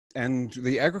And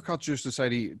the Agriculture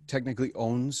Society technically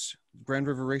owns Grand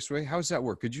River Raceway. How does that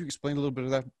work? Could you explain a little bit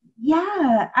of that?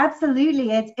 Yeah,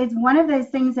 absolutely. It's one of those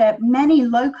things that many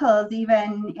locals,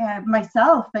 even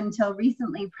myself until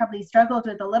recently, probably struggled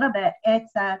with a little bit.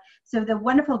 It's so the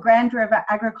wonderful Grand River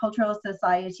Agricultural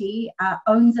Society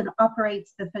owns and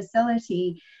operates the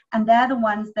facility, and they're the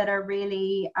ones that are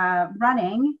really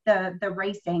running the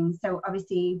racing. So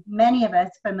obviously, many of us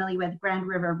familiar with Grand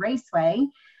River Raceway,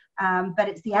 but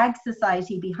it's the Ag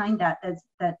Society behind that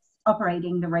that's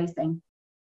operating the racing.